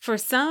For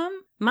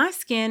some, my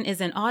skin is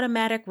an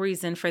automatic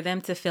reason for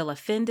them to feel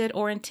offended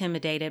or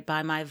intimidated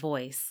by my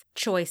voice,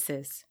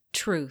 choices,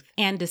 truth,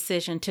 and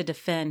decision to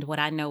defend what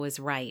I know is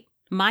right.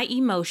 My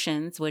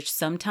emotions, which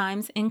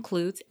sometimes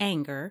includes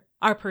anger,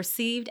 are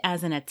perceived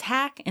as an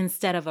attack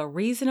instead of a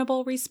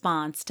reasonable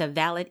response to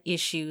valid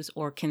issues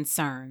or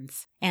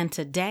concerns. And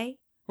today,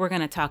 we're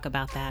going to talk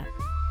about that.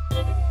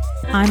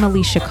 I'm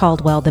Alicia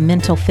Caldwell, the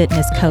mental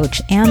fitness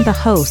coach and the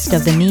host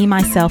of the Me,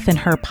 Myself, and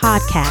Her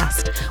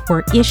podcast,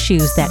 where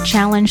issues that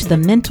challenge the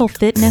mental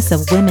fitness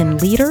of women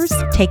leaders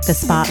take the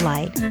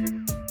spotlight.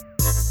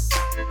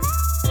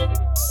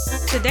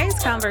 Today's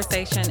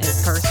conversation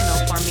is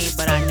personal for me,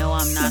 but I know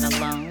I'm not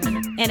alone.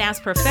 And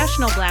as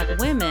professional Black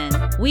women,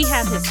 we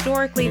have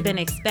historically been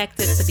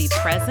expected to be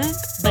present,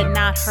 but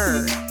not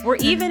heard. We're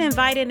even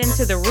invited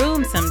into the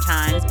room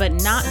sometimes, but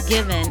not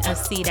given a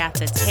seat at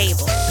the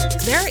table.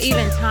 There are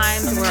even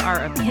times where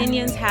our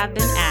opinions have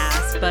been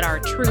asked, but our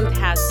truth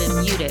has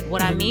been muted.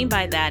 What I mean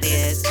by that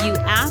is, you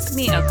ask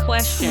me a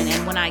question,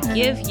 and when I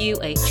give you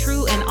a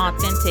true and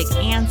authentic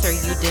answer,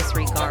 you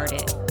disregard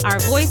it. Our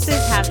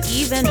voices have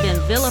even been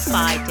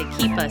vilified to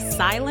keep us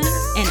silent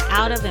and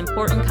out of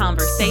important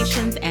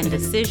conversations and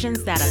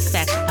decisions that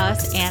affect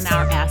us and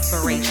our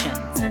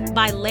aspirations.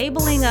 By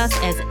labeling us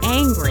as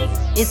angry,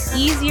 it's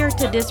easier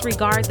to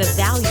disregard the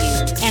value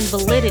and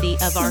validity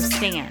of our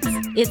stance.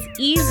 It's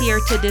easier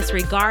to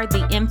disregard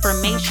the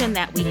information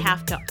that we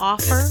have to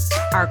offer,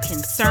 our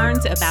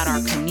concerns about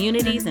our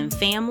communities and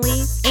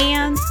families,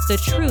 and the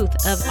truth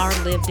of our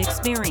lived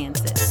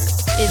experiences.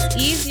 It's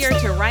easier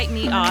to write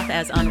me off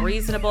as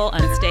unreasonable,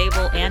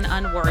 unstable, and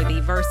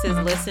unworthy versus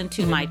listen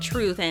to my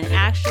truth and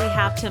actually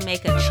have to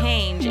make a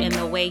change in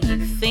the way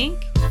you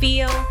think,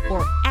 feel,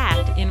 or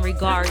act in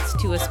regards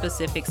to a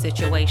specific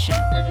situation.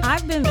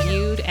 I've been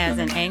viewed as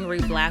an angry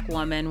Black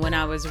woman when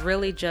I was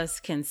really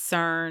just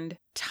concerned,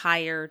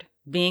 tired,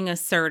 being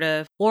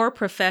assertive, or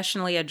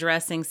professionally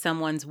addressing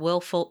someone's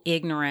willful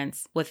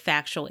ignorance with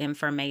factual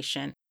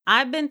information.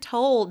 I've been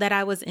told that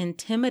I was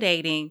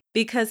intimidating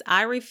because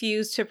I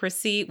refused to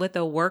proceed with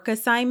a work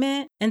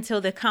assignment until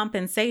the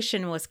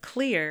compensation was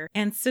clear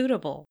and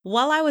suitable.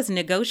 While I was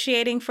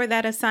negotiating for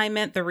that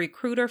assignment, the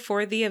recruiter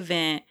for the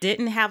event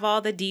didn't have all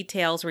the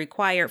details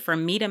required for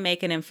me to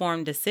make an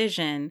informed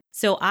decision,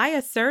 so I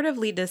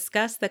assertively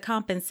discussed the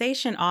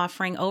compensation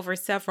offering over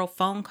several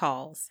phone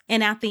calls.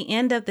 And at the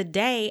end of the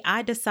day,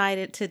 I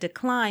decided to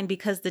decline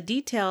because the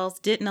details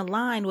didn't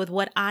align with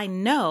what I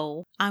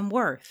know I'm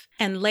worth.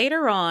 And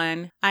later on,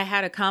 I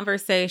had a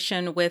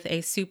conversation with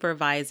a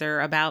supervisor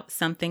about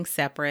something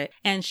separate,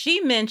 and she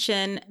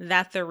mentioned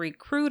that the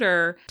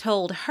recruiter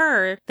told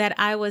her that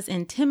I was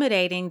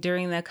intimidating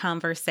during the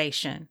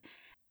conversation.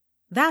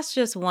 That's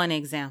just one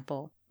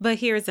example, but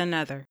here's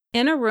another.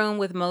 In a room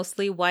with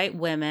mostly white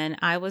women,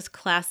 I was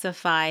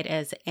classified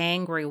as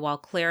angry while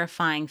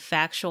clarifying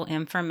factual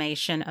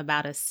information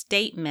about a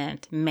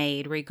statement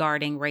made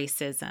regarding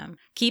racism.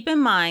 Keep in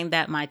mind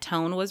that my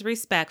tone was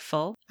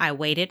respectful, I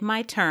waited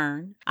my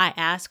turn, I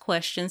asked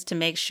questions to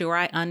make sure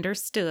I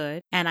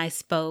understood, and I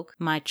spoke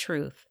my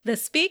truth. The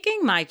speaking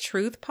my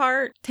truth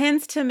part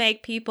tends to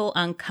make people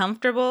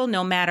uncomfortable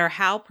no matter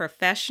how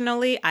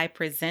professionally I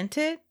present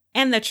it.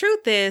 And the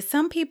truth is,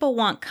 some people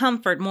want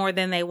comfort more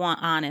than they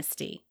want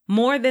honesty,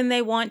 more than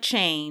they want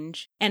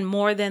change, and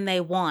more than they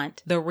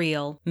want the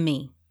real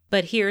me.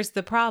 But here's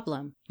the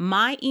problem.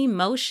 My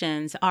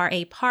emotions are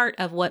a part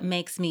of what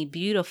makes me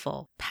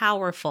beautiful,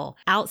 powerful,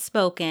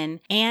 outspoken,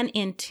 and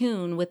in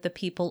tune with the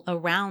people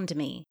around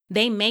me.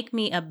 They make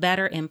me a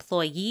better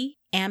employee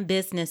and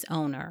business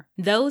owner.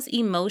 Those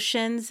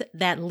emotions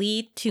that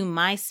lead to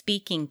my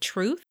speaking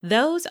truth,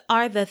 those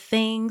are the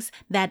things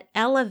that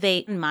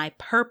elevate my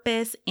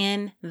purpose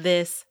in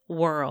this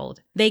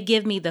world. They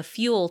give me the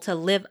fuel to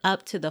live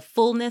up to the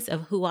fullness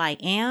of who I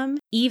am,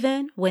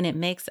 even when it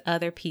makes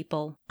other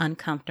people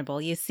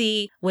uncomfortable. You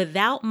see,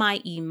 without my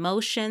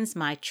emotions,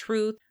 my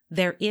truth,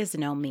 there is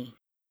no me.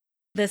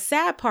 The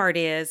sad part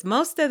is,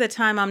 most of the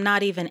time I'm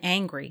not even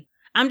angry.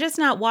 I'm just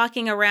not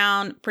walking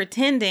around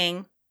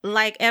pretending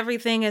like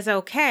everything is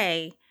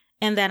okay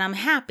and that I'm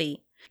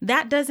happy.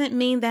 That doesn't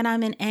mean that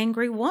I'm an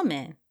angry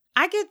woman.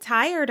 I get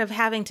tired of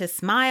having to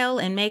smile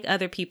and make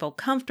other people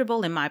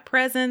comfortable in my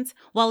presence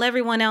while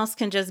everyone else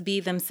can just be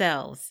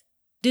themselves.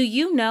 Do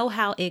you know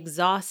how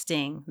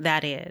exhausting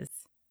that is?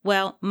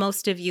 Well,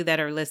 most of you that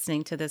are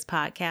listening to this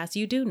podcast,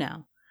 you do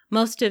know.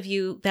 Most of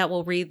you that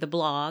will read the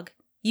blog,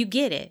 you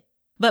get it.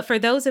 But for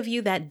those of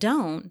you that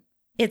don't,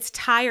 it's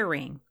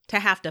tiring to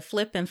have to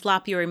flip and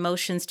flop your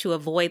emotions to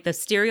avoid the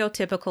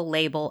stereotypical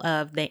label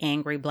of the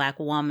angry Black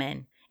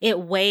woman. It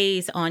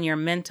weighs on your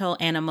mental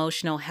and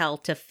emotional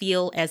health to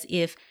feel as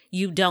if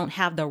you don't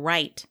have the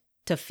right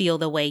to feel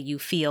the way you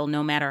feel,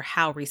 no matter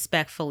how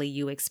respectfully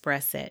you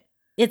express it.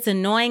 It's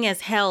annoying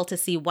as hell to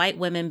see white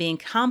women being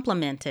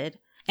complimented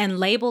and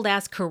labeled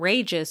as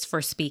courageous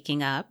for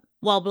speaking up,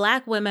 while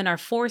Black women are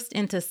forced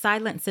into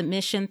silent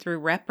submission through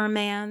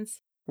reprimands,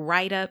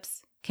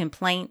 write-ups,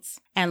 complaints,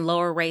 and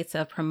lower rates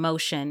of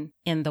promotion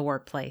in the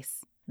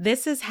workplace.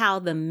 This is how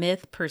the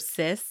myth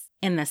persists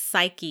in the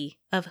psyche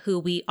of who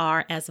we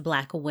are as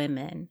Black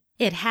women.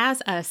 It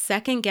has us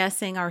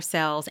second-guessing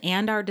ourselves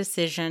and our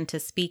decision to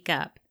speak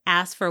up,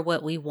 ask for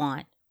what we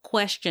want,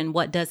 question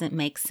what doesn't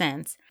make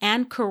sense,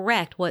 and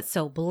correct what's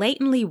so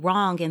blatantly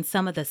wrong in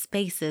some of the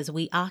spaces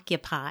we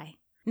occupy.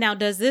 Now,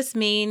 does this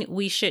mean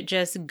we should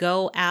just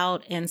go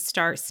out and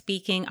start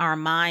speaking our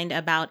mind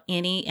about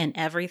any and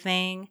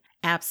everything?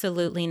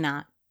 Absolutely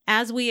not.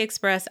 As we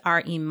express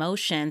our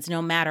emotions,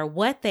 no matter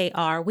what they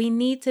are, we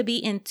need to be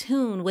in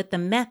tune with the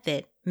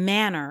method,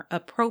 manner,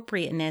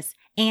 appropriateness,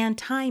 and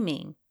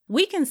timing.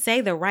 We can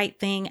say the right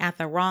thing at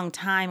the wrong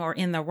time or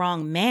in the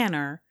wrong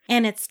manner,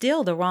 and it's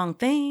still the wrong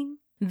thing.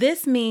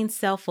 This means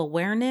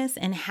self-awareness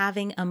and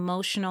having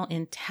emotional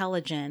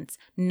intelligence,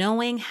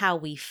 knowing how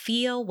we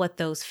feel, what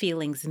those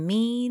feelings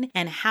mean,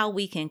 and how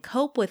we can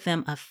cope with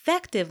them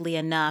effectively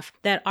enough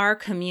that our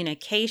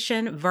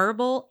communication,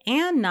 verbal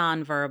and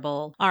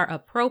nonverbal, are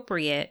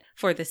appropriate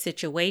for the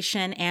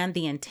situation and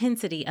the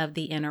intensity of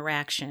the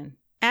interaction.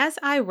 As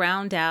I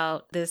round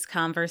out this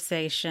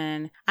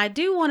conversation, I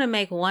do want to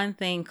make one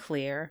thing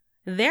clear.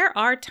 There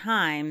are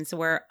times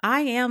where I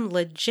am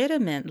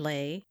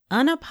legitimately,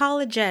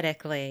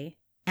 unapologetically,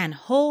 and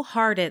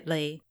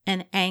wholeheartedly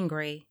an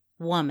angry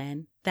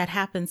woman that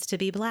happens to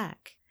be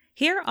Black.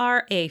 Here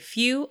are a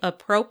few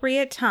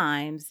appropriate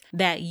times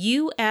that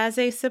you as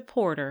a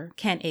supporter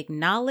can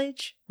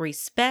acknowledge,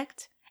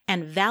 respect,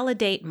 and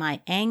validate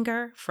my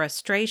anger,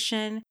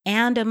 frustration,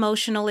 and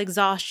emotional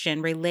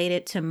exhaustion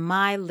related to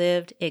my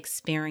lived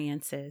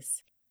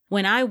experiences.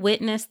 When I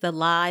witness the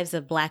lives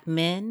of Black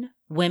men,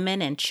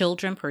 women, and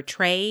children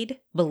portrayed,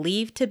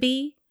 believed to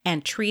be,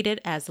 and treated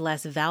as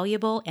less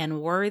valuable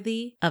and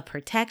worthy of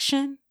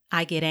protection,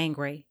 I get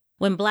angry.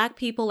 When Black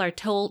people are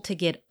told to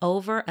get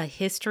over a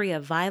history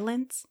of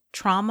violence,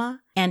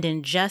 trauma, and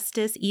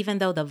injustice, even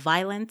though the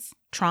violence,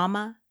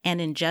 trauma,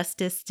 and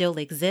injustice still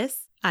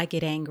exists, I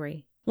get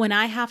angry. When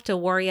I have to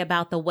worry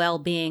about the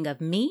well-being of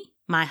me,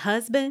 my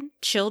husband,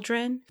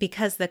 children,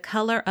 because the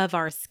color of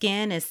our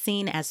skin is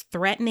seen as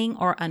threatening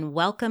or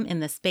unwelcome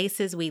in the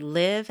spaces we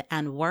live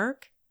and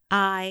work,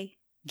 I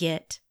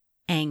get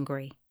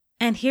angry.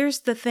 And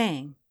here's the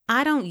thing.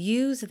 I don't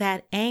use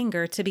that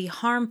anger to be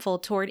harmful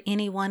toward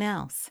anyone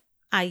else.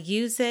 I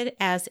use it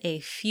as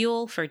a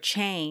fuel for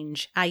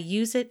change. I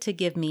use it to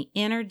give me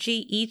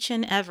energy each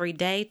and every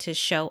day to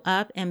show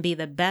up and be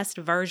the best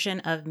version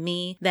of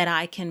me that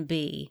I can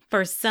be.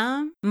 For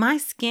some, my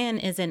skin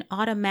is an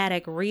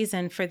automatic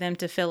reason for them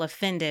to feel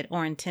offended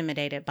or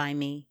intimidated by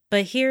me.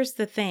 But here's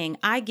the thing,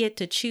 I get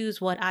to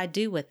choose what I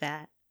do with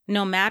that.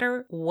 No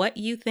matter what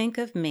you think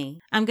of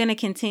me, I'm going to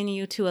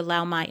continue to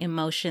allow my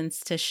emotions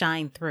to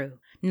shine through.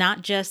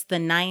 Not just the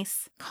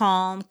nice,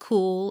 calm,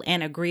 cool,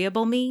 and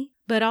agreeable me,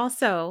 but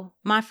also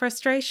my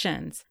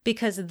frustrations,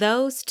 because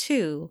those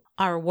too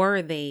are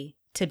worthy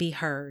to be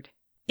heard.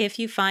 If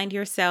you find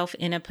yourself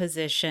in a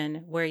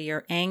position where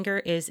your anger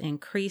is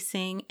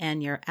increasing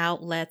and your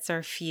outlets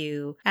are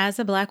few, as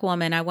a Black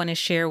woman, I want to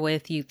share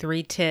with you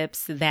 3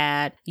 tips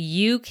that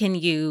you can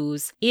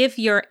use if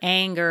your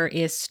anger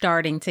is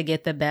starting to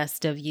get the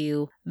best of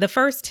you. The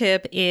first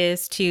tip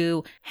is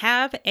to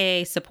have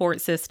a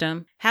support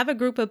system, have a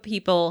group of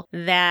people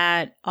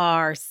that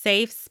are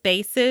safe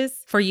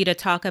spaces for you to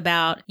talk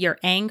about your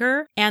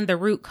anger and the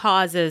root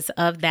causes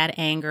of that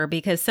anger,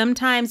 because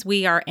sometimes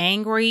we are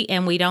angry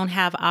and we don't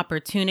have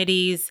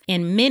opportunities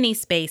in many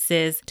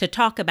spaces to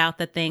talk about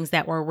the things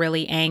that we're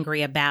really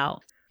angry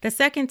about. The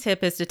second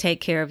tip is to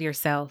take care of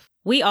yourself.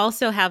 We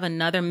also have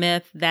another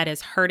myth that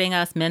is hurting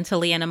us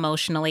mentally and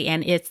emotionally,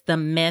 and it's the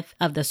myth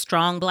of the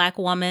strong Black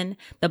woman,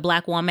 the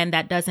Black woman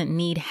that doesn't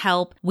need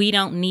help. We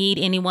don't need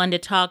anyone to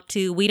talk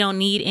to. We don't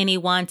need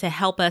anyone to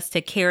help us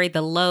to carry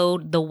the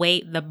load, the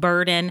weight, the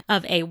burden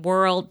of a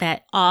world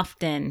that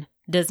often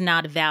does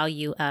not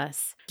value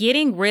us.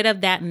 Getting rid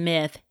of that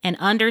myth and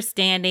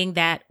understanding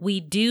that we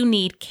do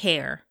need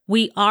care.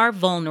 We are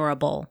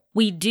vulnerable.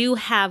 We do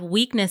have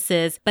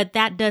weaknesses, but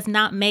that does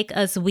not make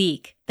us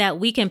weak. That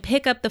we can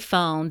pick up the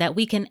phone, that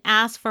we can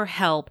ask for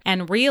help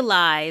and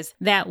realize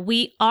that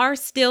we are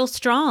still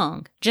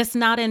strong, just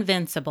not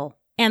invincible.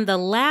 And the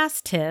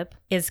last tip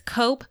is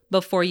cope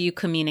before you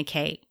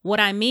communicate. What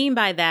I mean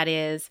by that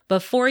is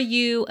before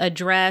you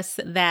address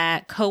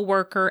that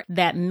coworker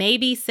that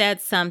maybe said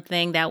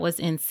something that was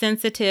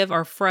insensitive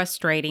or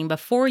frustrating,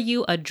 before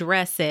you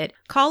address it,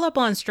 call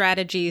upon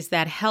strategies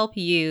that help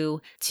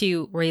you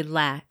to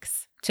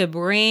relax, to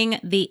bring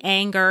the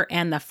anger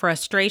and the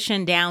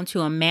frustration down to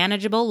a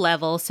manageable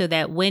level so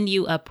that when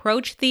you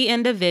approach the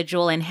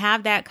individual and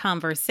have that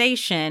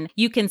conversation,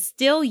 you can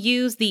still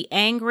use the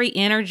angry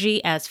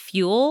energy as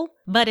fuel,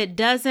 but it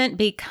doesn't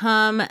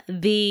become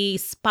the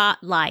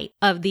spotlight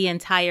of the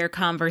entire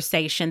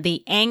conversation.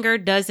 The anger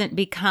doesn't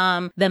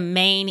become the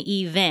main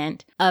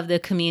event of the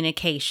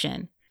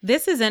communication.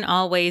 This isn't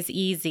always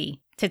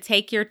easy. To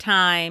take your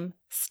time,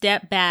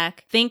 step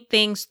back, think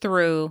things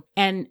through,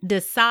 and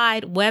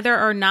decide whether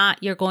or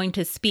not you're going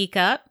to speak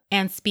up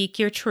and speak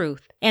your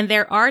truth. And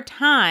there are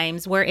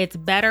times where it's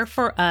better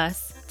for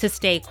us to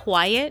stay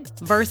quiet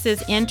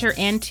versus enter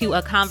into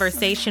a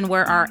conversation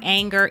where our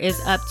anger is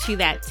up to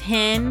that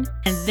 10,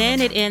 and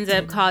then it ends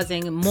up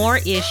causing more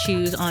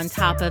issues on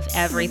top of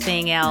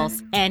everything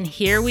else. And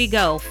here we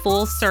go,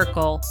 full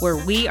circle,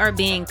 where we are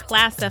being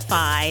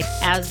classified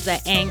as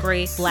the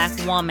angry Black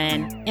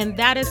woman, and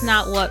that is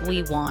not what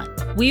we want.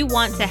 We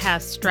want to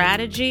have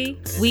strategy.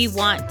 We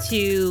want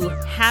to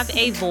have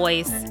a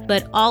voice,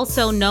 but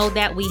also know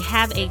that we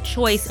have a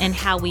choice in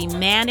how we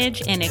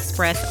manage and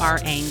express our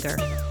anger.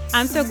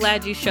 I'm so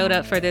glad you showed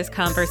up for this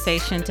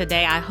conversation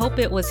today. I hope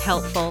it was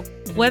helpful.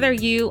 Whether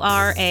you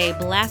are a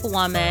Black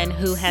woman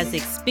who has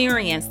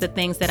experienced the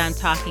things that I'm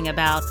talking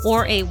about,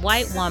 or a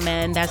white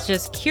woman that's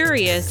just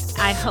curious,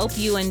 I hope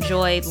you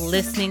enjoyed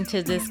listening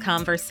to this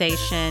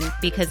conversation,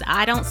 because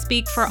I don't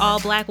speak for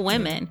all Black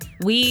women.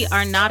 We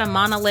are not a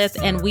monolith,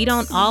 and we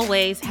don't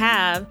always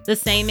have the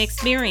same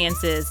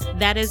experiences.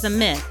 That is a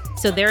myth.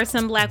 So there are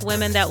some Black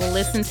women that will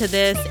listen to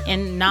this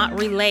and not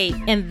relate,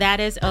 and that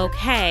is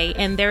okay.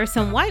 And there are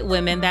some white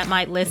women that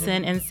might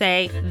listen and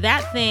say,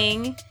 that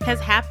thing has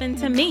happened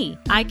to me.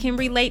 I can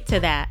relate to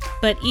that.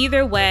 But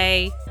either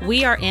way,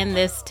 we are in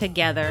this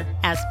together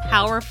as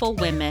powerful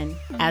women,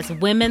 as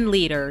women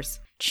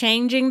leaders,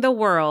 changing the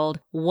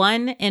world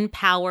one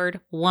empowered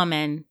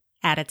woman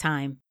at a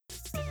time.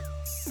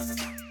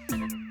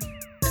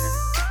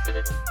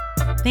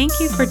 Thank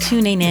you for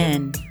tuning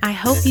in. I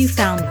hope you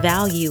found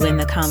value in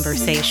the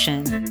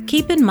conversation.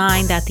 Keep in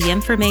mind that the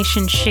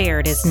information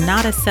shared is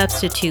not a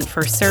substitute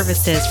for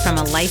services from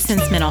a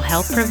licensed mental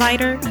health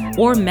provider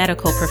or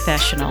medical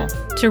professional.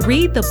 To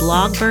read the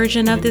blog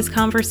version of this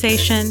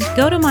conversation,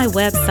 go to my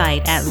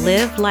website at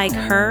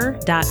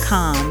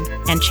livelikeher.com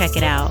and check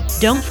it out.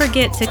 Don't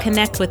forget to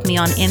connect with me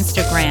on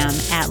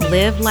Instagram at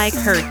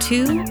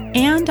livelikeher2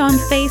 and on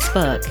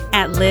Facebook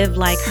at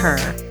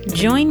livelikeher.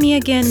 Join me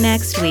again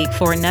next week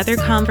for another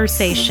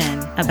conversation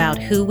about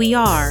who we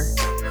are,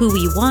 who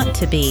we want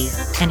to be,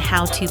 and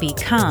how to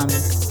become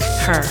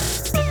her.